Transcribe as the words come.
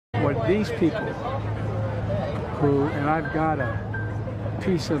these people who, and I've got a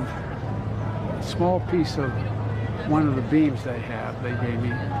small piece of one of the beams they gave me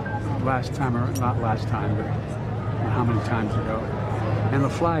last time, or not last time, but how many times ago, and the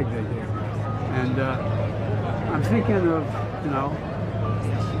flag they gave me. And I'm thinking of, you know,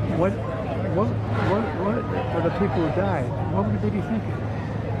 what are the people who died? What would they be thinking?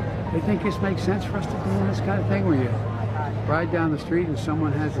 They think this makes sense for us to be doing this kind of thing where you ride down the street and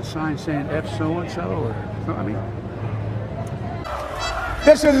someone has a sign saying F so-and-so, or, I mean.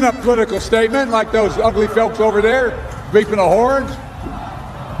 This isn't a political statement like those ugly folks over there beeping the horns.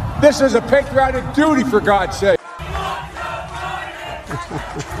 This is a patriotic duty, for God's sake.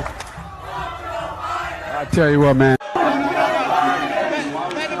 I tell you what, man.